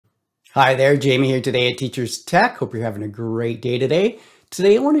Hi there, Jamie here today at Teachers Tech. Hope you're having a great day today.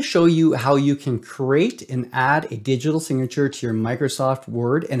 Today I want to show you how you can create and add a digital signature to your Microsoft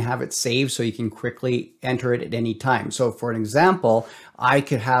Word and have it saved so you can quickly enter it at any time. So for an example, I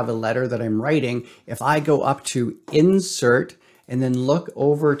could have a letter that I'm writing. If I go up to Insert and then look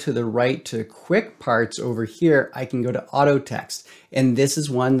over to the right to Quick Parts over here, I can go to AutoText. And this is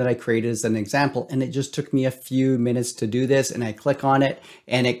one that I created as an example. And it just took me a few minutes to do this. And I click on it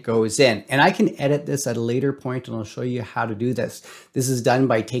and it goes in. And I can edit this at a later point and I'll show you how to do this. This is done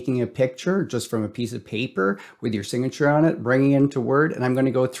by taking a picture just from a piece of paper with your signature on it, bringing it into Word. And I'm going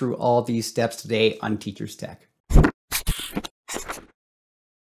to go through all these steps today on Teachers Tech.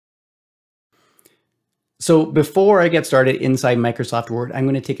 So before I get started inside Microsoft Word, I'm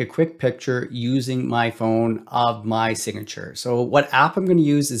going to take a quick picture using my phone of my signature. So what app I'm going to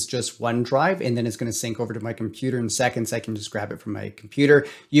use is just OneDrive, and then it's going to sync over to my computer in seconds. I can just grab it from my computer.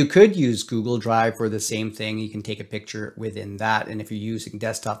 You could use Google Drive for the same thing. You can take a picture within that. And if you're using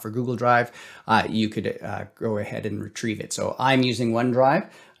desktop for Google Drive, you could go ahead and retrieve it. So I'm using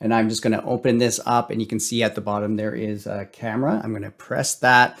OneDrive. And I'm just going to open this up, and you can see at the bottom there is a camera. I'm going to press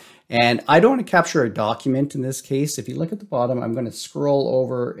that. And I don't want to capture a document in this case. If you look at the bottom, I'm going to scroll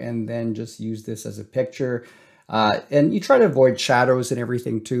over and then just use this as a picture. And you try to avoid shadows and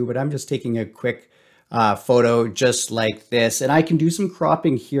everything too, but I'm just taking a quick photo just like this. And I can do some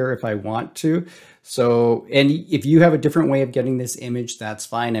cropping here if I want to. So, and if you have a different way of getting this image, that's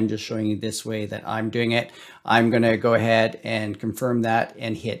fine. I'm just showing you this way that I'm doing it. I'm going to go ahead and confirm that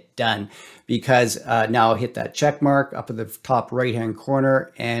and hit done, because now I'll hit that check mark up at the top right hand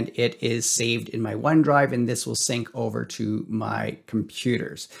corner and it is saved in my OneDrive, and this will sync over to my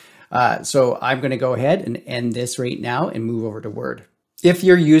computers. So I'm going to go ahead and end this right now and move over to Word. If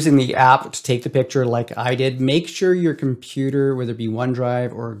you're using the app to take the picture like I did, make sure your computer, whether it be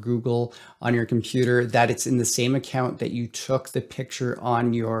OneDrive or Google on your computer, that it's in the same account that you took the picture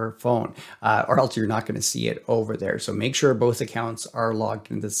on your phone, or else you're not going to see it over there. So make sure both accounts are logged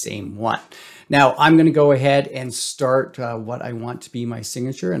into the same one. Now I'm going to go ahead and start what I want to be my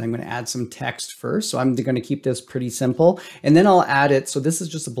signature, and I'm going to add some text first. So I'm going to keep this pretty simple, and then I'll add it. So this is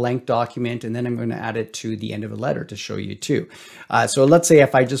just a blank document, and then I'm going to add it to the end of a letter to show you too. So let's say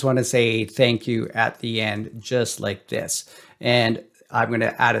if I just want to say thank you at the end, just like this. And I'm going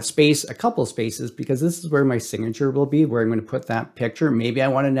to add a space, a couple spaces, because this is where my signature will be, where I'm going to put that picture. Maybe I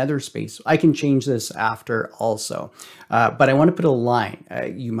want another space. I can change this after also, but I want to put a line.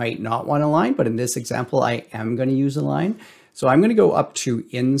 You might not want a line, but in this example, I am going to use a line. So I'm going to go up to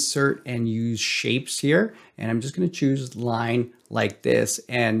Insert and use Shapes here. And I'm just going to choose line like this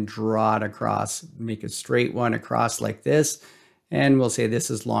and draw it across, make a straight one across like this. And we'll say this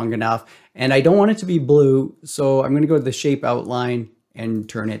is long enough. And I don't want it to be blue, so I'm going to go to the shape outline and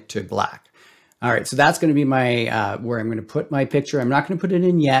turn it to black. All right, so that's going to be my where I'm going to put my picture. I'm not going to put it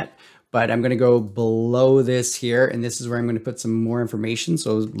in yet, but I'm going to go below this here, and this is where I'm going to put some more information.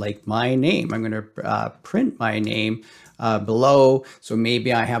 So like my name, I'm going to print my name below. So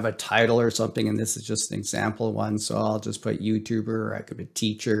maybe I have a title or something, and this is just an example one. So I'll just put YouTuber, or I could put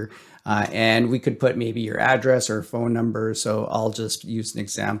teacher, and we could put maybe your address or phone number. So I'll just use an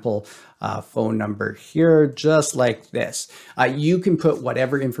example phone number here, just like this. You can put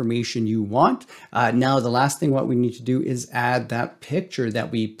whatever information you want. Now, the last thing what we need to do is add that picture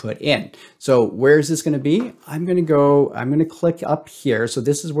that we put in. So where is this going to be? I'm going to click up here. So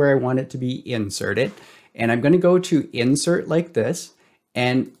this is where I want it to be inserted. And I'm going to go to Insert like this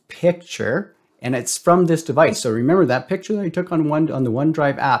and Picture, and it's from this device. So remember that picture that I took on the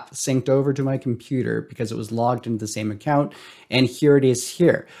OneDrive app synced over to my computer because it was logged into the same account. And here it is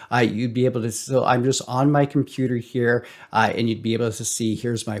here. You'd be able to, so I'm just on my computer here, and you'd be able to see,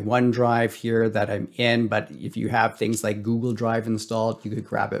 here's my OneDrive here that I'm in. But if you have things like Google Drive installed, you could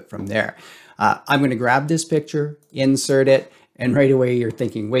grab it from there. I'm going to grab this picture, insert it, and right away you're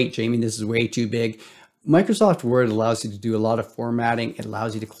thinking, wait, Jamie, this is way too big. Microsoft Word allows you to do a lot of formatting. It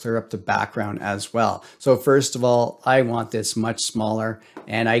allows you to clear up the background as well. So first of all, I want this much smaller,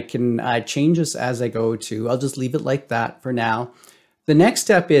 and I can change this as I go to. I'll just leave it like that for now. The next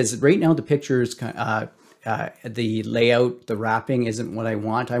step is, right now the picture is the layout, the wrapping isn't what I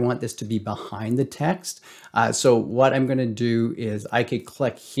want. I want this to be behind the text. So what I'm going to do is I could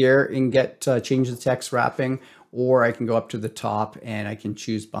click here and get change the text wrapping, or I can go up to the top and I can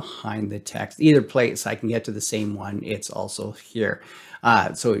choose behind the text. Either place, I can get to the same one. It's also here.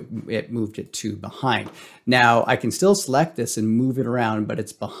 So it moved it to behind. Now I can still select this and move it around, but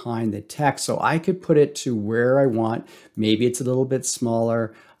it's behind the text. So I could put it to where I want. Maybe it's a little bit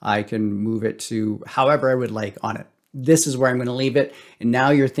smaller. I can move it to however I would like on it. this is where I'm going to leave it. And now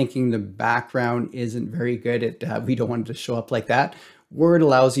you're thinking the background isn't very good. We don't want it to show up like that. Word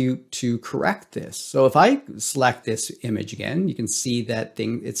allows you to correct this. So if I select this image again, you can see that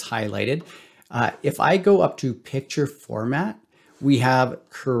thing, it's highlighted. If I go up to picture format, we have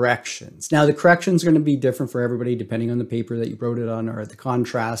corrections. Now the corrections are going to be different for everybody depending on the paper that you wrote it on, or the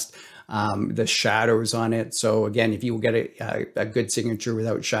contrast, the shadows on it. So again, if you get a good signature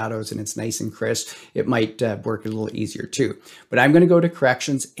without shadows and it's nice and crisp, it might work a little easier too. But I'm going to go to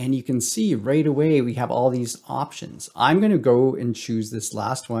corrections, and you can see right away we have all these options. I'm going to go and choose this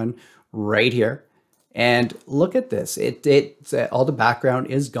last one right here. And look at this, all the background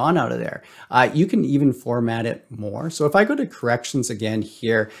is gone out of there. You can even format it more. So if I go to corrections again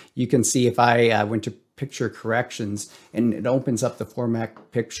here, you can see if I went to picture corrections and it opens up the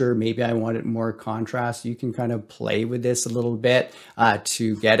format picture, maybe I want it more contrast. You can kind of play with this a little bit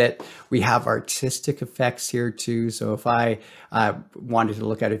to get it. We have artistic effects here too. So if I wanted to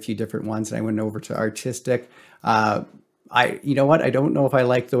look at a few different ones and I went over to artistic, you know what? I don't know if I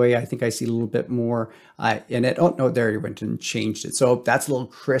like the way, I think I see a little bit more in it. Oh, no, there you went and changed it. So that's a little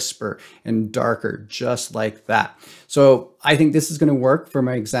crisper and darker, just like that. So I think this is going to work for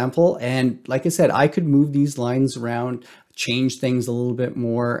my example. And like I said, I could move these lines around, change things a little bit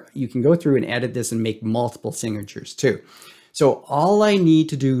more. You can go through and edit this and make multiple signatures too. So all I need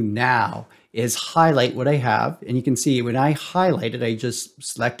to do now is highlight what I have. And you can see when I highlight it, I just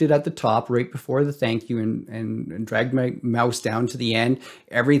select it at the top right before the thank you and drag my mouse down to the end.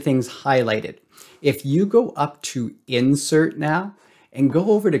 Everything's highlighted. If you go up to insert now and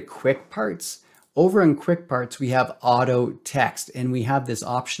go over to quick parts, over in quick parts, we have auto text, and we have this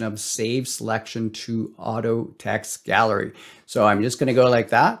option of save selection to auto text gallery. So I'm just going to go like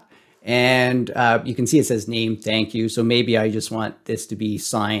that. And you can see it says name, thank you. So maybe I just want this to be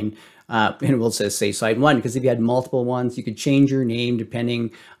sign. And we'll say sign one, because if you had multiple ones, you could change your name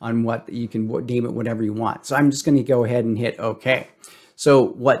depending on what you can name it, whatever you want. So I'm just going to go ahead and hit OK. So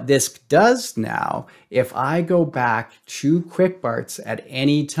what this does now, if I go back to quick parts at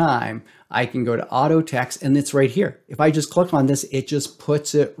any time, I can go to auto text, and it's right here. If I just click on this, it just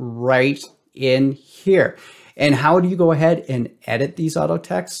puts it right in here. And how do you go ahead and edit these auto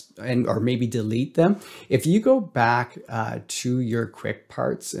texts or maybe delete them? If you go back to your quick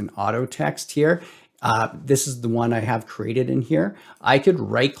parts and auto text here, this is the one I have created in here. I could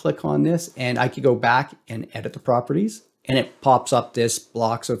right click on this and I could go back and edit the properties, and it pops up this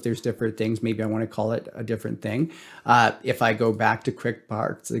block. So if there's different things, maybe I want to call it a different thing. If I go back to quick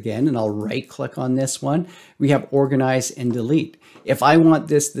parts again, and I'll right click on this one, we have organize and delete. If I want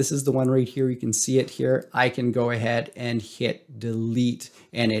this is the one right here. You can see it here. I can go ahead and hit delete,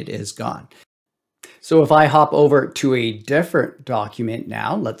 and it is gone. So if I hop over to a different document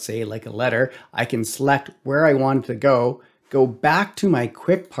now, let's say like a letter, I can select where I want it to go back to my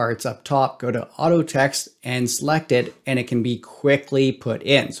quick parts up top, go to auto text and select it, and it can be quickly put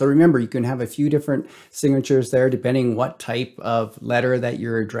in. So remember, you can have a few different signatures there depending what type of letter that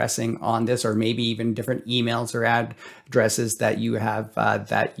you're addressing on this, or maybe even different emails or addresses that you have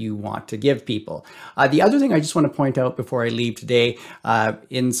that you want to give people. The other thing I just want to point out before I leave today,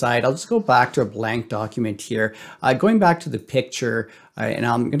 inside, I'll just go back to a blank document here. Going back to the picture, and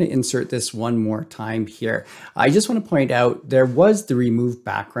I'm going to insert this one more time here. I just want to point out there was the remove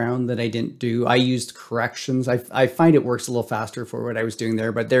background that I didn't do. I used corrections. I find it works a little faster for what I was doing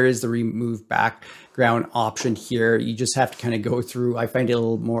there, but there is the remove background option here. You just have to kind of go through. I find it a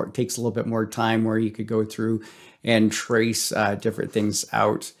little more, it takes a little bit more time where you could go through and trace different things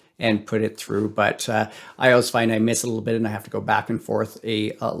out and put it through. But I always find I miss a little bit and I have to go back and forth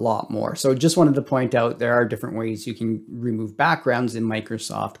a lot more. So just wanted to point out there are different ways you can remove backgrounds in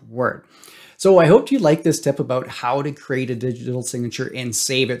Microsoft Word. So I hope you like this tip about how to create a digital signature and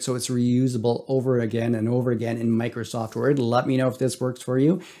save it so it's reusable over again and over again in Microsoft Word. Let me know if this works for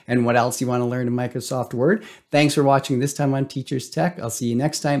you and what else you want to learn in Microsoft Word. Thanks for watching this time on Teachers Tech. I'll see you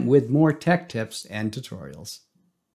next time with more tech tips and tutorials.